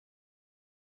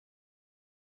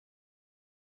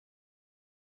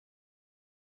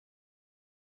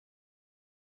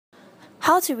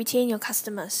How to retain your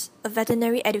customers, a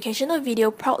veterinary educational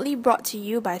video proudly brought to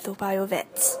you by Toa Payoh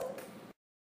Vets.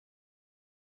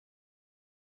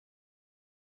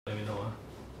 Let me know.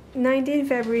 19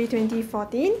 February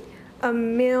 2014, a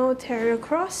male terrier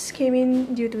cross came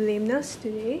in due to lameness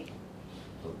today.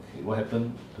 Okay, what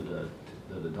happened to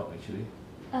the dog actually?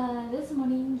 This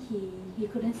morning he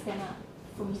couldn't stand up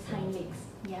from his hind legs.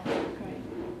 Yeah, correct.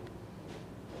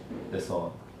 That's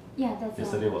all. Yeah, that's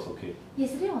Yesterday all. was okay.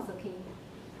 Yesterday was okay.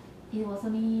 It was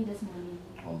only this morning.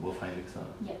 On both hind legs, huh?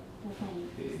 Yeah, both hind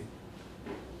legs. Okay.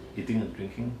 Eating and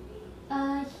drinking?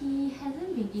 He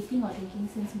hasn't been eating or drinking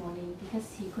since morning because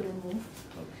he couldn't move.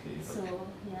 Okay. So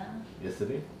yeah.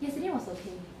 Yesterday? Yesterday was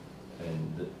okay.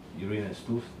 And the urine and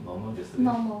stools normal yesterday?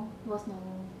 Normal. It was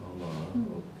normal.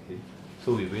 Normal. Okay.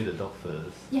 So we weigh the dog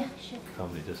first. Yeah, sure.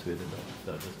 Come, we just weigh the dog.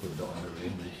 So I'll just put the dog on the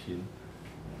weighing machine.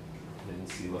 Then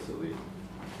see what's the weight.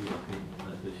 See, okay,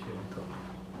 let's just show on top.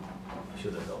 Show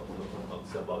the dog.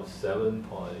 It's about 7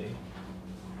 point.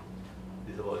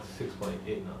 It's about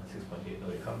 6.8 now. 6.8. No,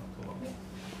 you come on.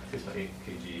 6.8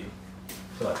 kg.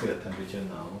 So I take the temperature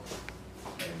now.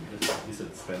 And this is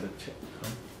a standard check.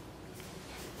 Come.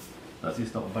 Does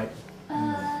this dog bite?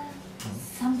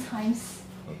 Sometimes.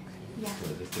 Okay. Yeah.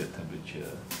 So just take the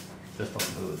temperature. Just not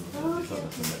good. Oh, This dog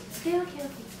doesn't bite. Okay.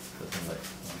 Doesn't bite.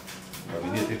 But we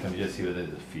need to take temperature to see whether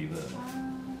there's a fever.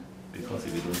 Because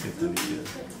if you don't take temperature,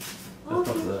 just talk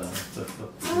to the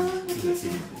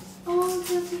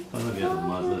Okay. Sometimes we have to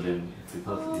muzzle them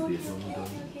because if they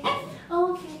don't.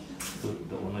 Okay. So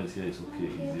the owner is here, it's okay,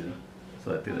 easier.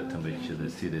 So I take the temperature to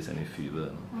see if there's any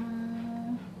fever.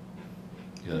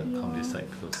 You gotta come this side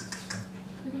close.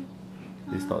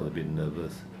 This dog is a bit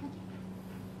nervous.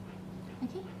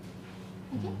 Okay.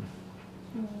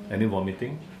 Any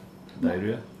vomiting?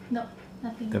 Diarrhea? No,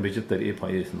 nothing. Temperature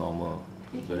 38.8 is normal.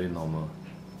 Very normal.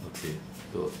 Okay.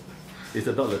 So is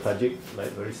the dog lethargic, like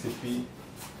very sleepy?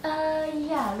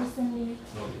 Yeah, recently.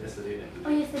 No, yesterday and today. Oh,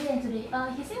 yesterday and today.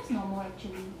 He seems normal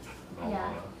actually.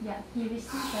 Normal. Yeah. He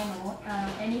seems very normal.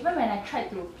 And even when I tried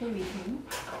to play with him,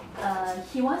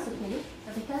 he wants to play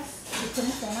because he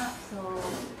couldn't stand up. So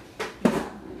yeah.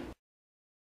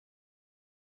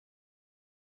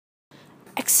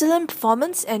 Excellent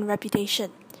performance and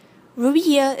reputation. Ruby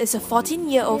here is a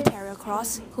 14-year-old terrier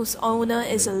cross whose owner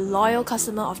is a loyal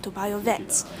customer of Toa Payoh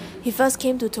Vets. He first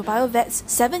came to Toa Payoh Vets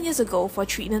 7 years ago for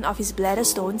treatment of his bladder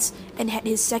stones and had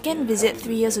his second visit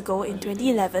 3 years ago in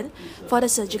 2011 for the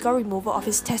surgical removal of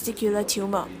his testicular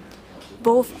tumor.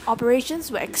 Both operations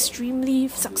were extremely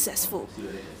successful.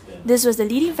 This was the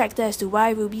leading factor as to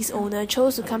why Ruby's owner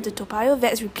chose to come to Toa Payoh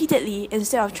Vets repeatedly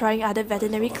instead of trying other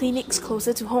veterinary clinics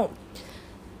closer to home.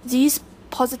 These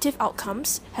positive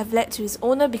outcomes have led to his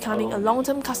owner becoming a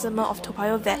long-term customer of Toa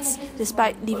Payoh Vets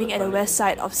despite living at the west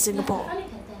side of Singapore.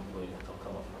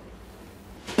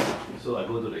 So I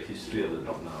go to the history of the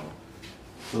dog now.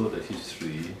 So the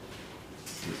history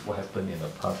is what happened in the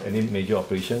past. Any major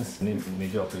operations?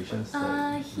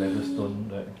 Like bladder stone,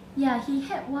 right? Yeah, he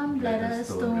had one bladder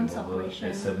stones removal operation.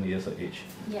 at 7 years of age.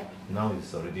 Yeah. Now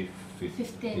it's already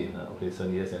 15. Okay,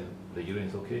 7 years and the urine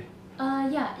is okay?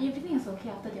 Yeah, everything is okay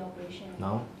after the operation.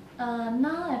 Now?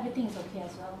 Now everything is okay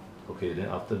as well. Okay, then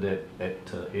after that, at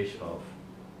the age of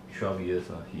 12 years,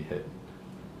 he had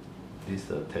this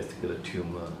testicular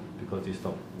tumor because this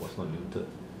dog was not neutered.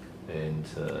 And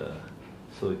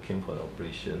so it came for the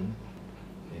operation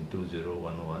in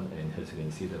 2011, and as you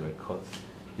can see the records,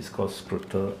 it's called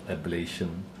scrotal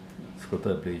ablation.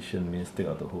 Scrotal ablation means take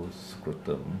out the whole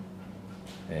scrotum,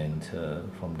 and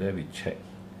from there we check.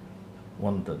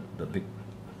 One of the big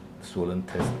swollen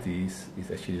testes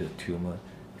is actually a tumor,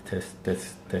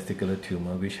 testicular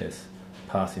tumor, which has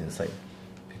passed inside.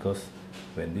 Because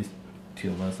when these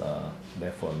tumors are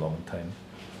left for a long time,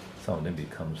 some of them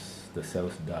the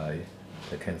cells die,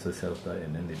 the cancer cells die,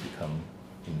 and then they become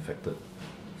infected.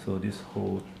 So this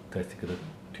whole testicular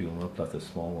tumor plus the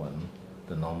small one,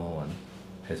 the normal one,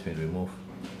 has been removed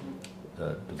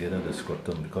together with the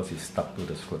scrotum because it's stuck to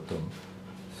the scrotum.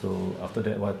 So after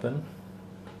that, what happened?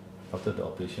 After the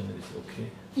operation, it is okay?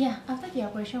 Yeah, after the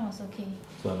operation was okay.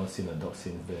 So I have not seen the dog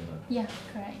since then? Yeah,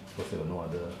 correct. Because there were no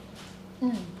other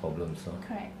problems?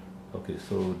 Correct. Okay,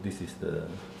 so this is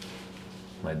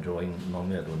my drawing.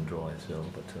 Normally I don't draw as well,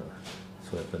 but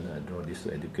so happened I draw this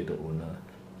to educate the owner.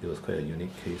 It was quite a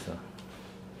unique case.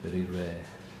 Very rare.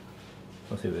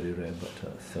 Not say very rare,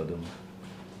 but seldom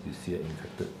you see an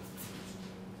infected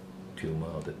tumor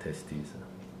of the testes.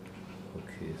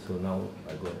 Okay, so now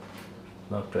I go.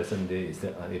 Now present day is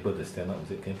that unable to stand up.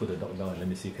 Can you put the dog down and let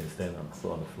me see if you can stand up.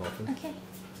 So on the floor first. Okay.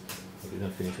 Okay,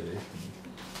 then finish already.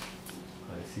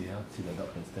 I see the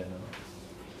dog can stand up.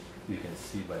 You can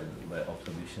see by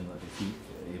observation. You see,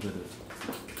 able to.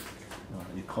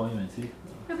 You call him and see.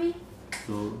 Ruby.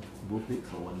 So both legs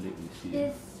or one leg you see.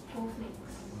 Yes, both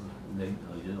legs. Then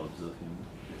you just observe him,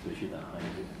 especially the hind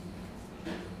leg.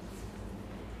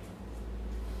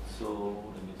 So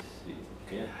let me see.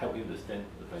 Can you help him to stand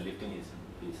by lifting his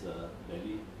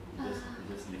belly?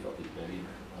 Just lift up his belly.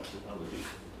 How will you?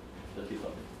 Just lift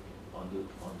up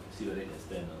see whether he can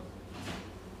stand.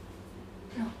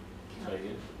 No. Try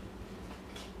again.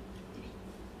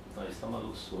 Now his stomach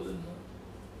looks swollen.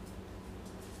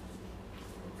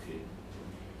 Okay.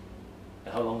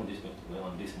 And how long will this went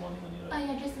on this morning only, right?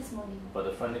 Yeah, just this morning. But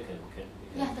the front leg can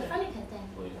Yeah, stand. the front leg can stand.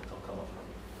 Oh, you can come up.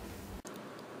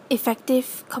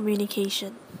 Effective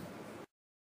communication.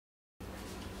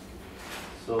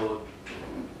 So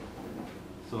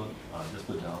just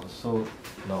put down. So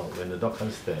now when the dog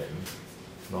can't stand,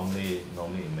 normally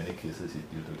in many cases it's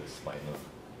due to the spinal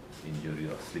injury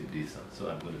or slip disc. So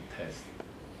I'm going to test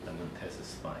the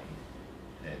spine,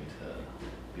 and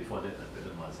before that I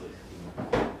better muzzle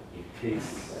in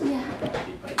case he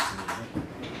bites me.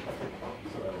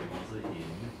 So I will muzzle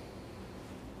him.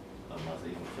 I'll muzzle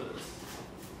him first,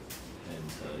 and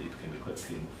it can be quite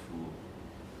painful.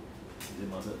 Is it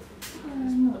muzzled? The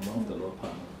mouth, the lower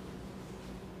part.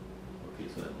 Okay,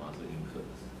 so I muzzle him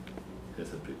first.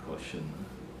 That's a precaution.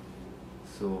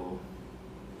 So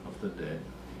after that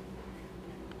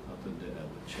I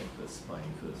will check the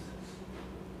spine first.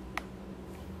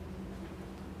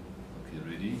 Okay,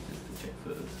 ready? Just to check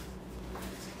first.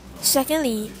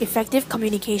 Secondly, effective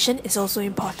communication is also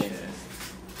important.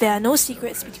 There are no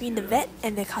secrets between the vet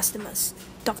and their customers.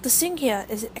 Dr. Singh here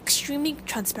is extremely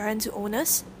transparent to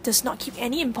owners, does not keep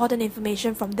any important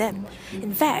information from them.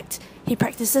 In fact, he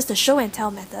practices the show and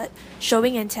tell method,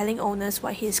 showing and telling owners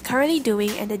what he is currently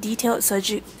doing and the detailed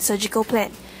surgical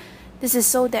plan. This is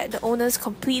so that the owners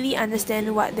completely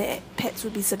understand what their pets will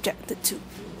be subjected to.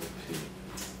 Okay.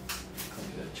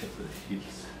 I'm going to check the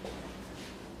hips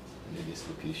and the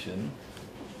dislocation.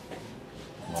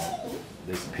 Now,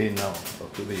 there's pain now.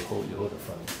 Okay, wait, you hold the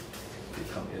front. Okay,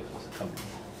 come here first. Come.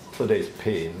 So there is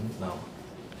pain now.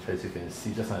 As you can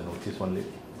see, just I noticed one leg.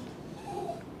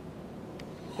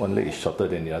 One leg is shorter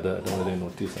than the other. I don't know whether you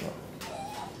notice or not.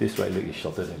 This right leg is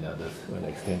shorter than the other. When I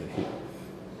extend the hip,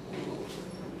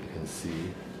 you can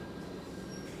see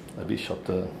a bit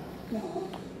shorter.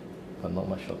 But not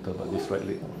much shorter, but this right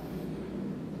leg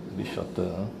a bit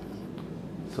shorter.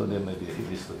 So there may be a hip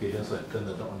dislocation, so I turn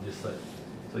the dog on this side.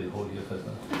 So you hold here first.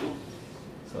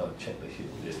 So I'll check the hip.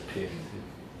 There's pain.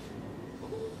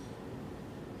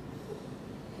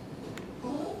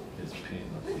 There's pain,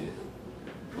 okay.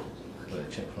 So I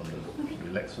check from the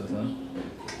relax first. I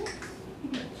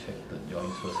check the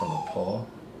joints first on the paw,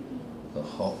 the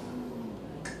hop,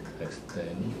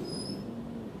 extend,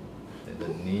 and the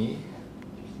knee.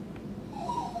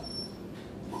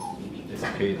 There's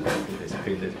pain,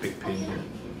 there's big pain here.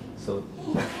 So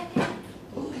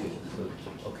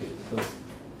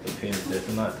the pain is there.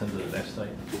 So now I turn to the left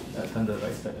side. I turn to the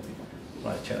right side. Okay.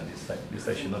 Now I check on this side. This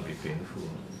side should not be painful.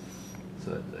 So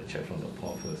I check from the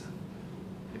paw first.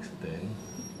 Extend.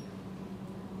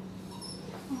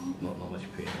 Not much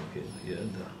pain. Okay. Here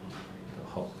the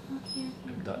hop.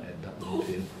 Abduct, no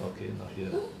pain. Okay. Now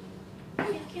here.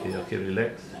 Okay.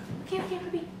 Relax.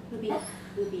 Ruby.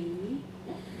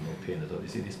 No pain at all. You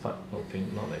see this part? No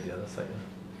pain. Not like the other side.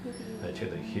 I check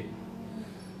the hip.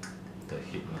 So I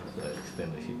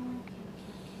extend the hip.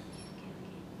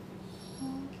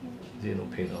 See, no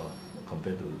pain at all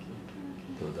compared to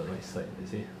the right side. You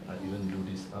see, I even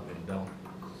do this up and down.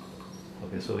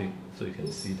 Okay, so you can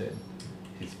see that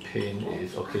his pain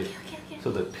is okay.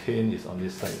 So the pain is on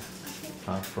this side,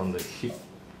 from the hip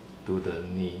to the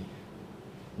knee.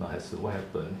 Now, what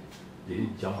happened? Did he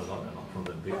jump a lot or not from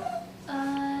the bed?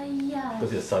 Yeah.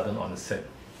 Because it's a sudden onset.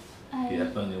 It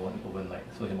happened overnight,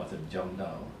 so he must have jumped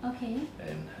down. Okay.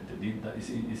 And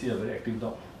is he a very active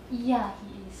dog? Yeah,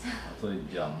 he is. So he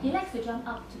jumped. He likes to jump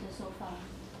up to the sofa.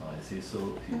 I see.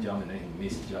 So he jumped and then he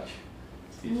misjudged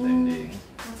his landing.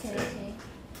 Okay.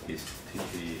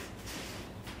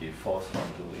 He forced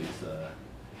onto his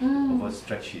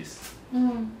overstretch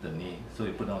the knee. So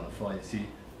he put down on the floor and see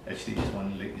actually his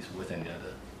one leg is worse than the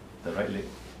other. The right leg.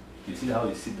 You see how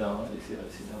he sit down? You see how he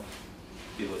sit down?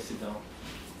 He will sit down.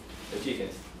 Actually, he can.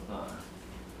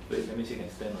 Wait, let me see. He can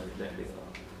stand on his left leg.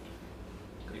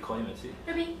 Can you call him and see?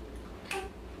 Ruby, come.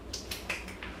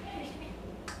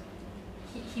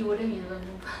 He wouldn't even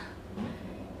move.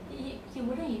 He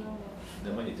wouldn't even move.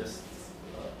 Then when you just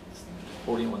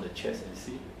hold him on the chest and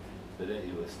see whether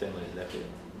he will stand on his left leg.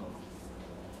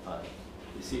 No.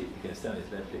 You see, he can stand on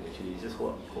his left leg. Actually, you just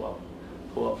hold up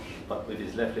pull up, but with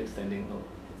his left leg standing, no.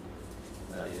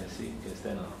 Yeah, see, you can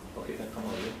stand up. Okay, can come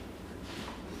out here.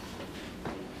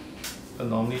 But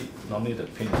normally the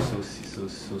pain is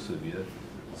so severe.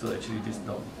 So actually this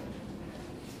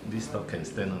dog can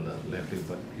stand on the left leg,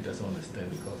 but he doesn't want to stand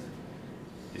because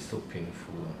it's so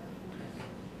painful.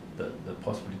 The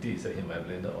possibility is that he might have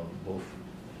landed on both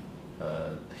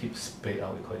hips spread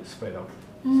out, we call it spread out.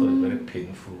 So it's very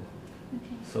painful.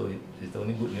 Okay. So it's the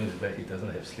only good news is that he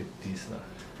doesn't have slip disc.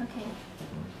 Okay.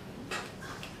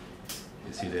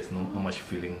 You see, there's not much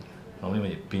feeling. Normally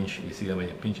when you pinch, you see when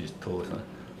you pinch his toes,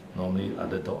 normally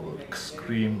other dog will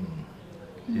scream.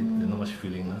 There's not much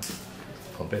feeling.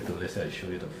 Compared to, let's say I show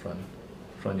you the front.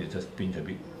 Front you just pinch a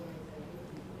bit.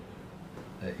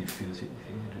 He feels it.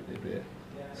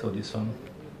 So this one,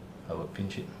 I will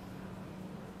pinch it.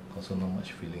 Also not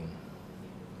much feeling.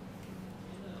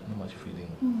 Not much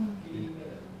feeling.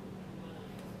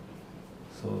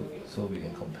 So we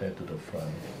can compare to the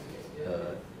front.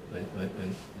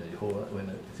 When you hold up,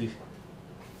 you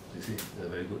see, they're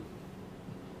very good.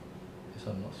 This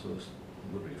one not so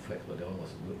good reflex, but that one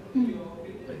was good.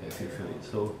 I can still feel it.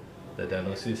 So the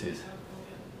diagnosis is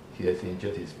he has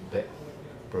injured his back,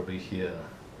 probably here,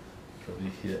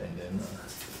 and then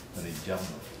when he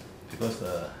jumped, because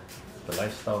the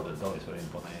lifestyle of the dog is very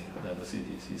important. The diagnosis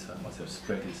is he must have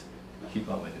spread his hip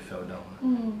out when he fell down,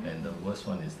 and the worst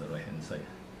one is the right hand side,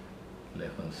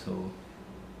 left one.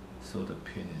 So the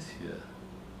pain is here.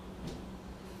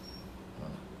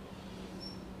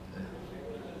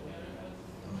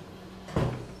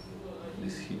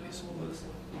 This hip is worse.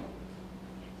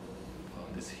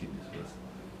 This hip is worse.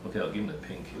 Okay, I'll give him the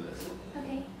painkillers.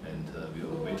 Okay. And we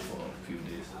will wait for a few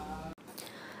days.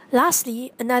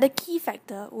 Lastly, another key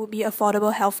factor would be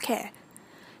affordable healthcare.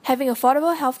 Having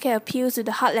affordable healthcare appeals to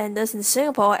the heartlanders in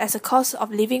Singapore as the cost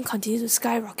of living continues to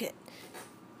skyrocket.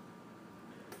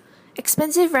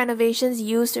 Expensive renovations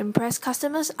used to impress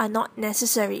customers are not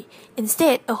necessary.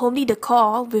 Instead, a homely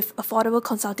decor with affordable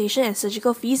consultation and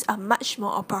surgical fees are much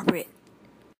more appropriate.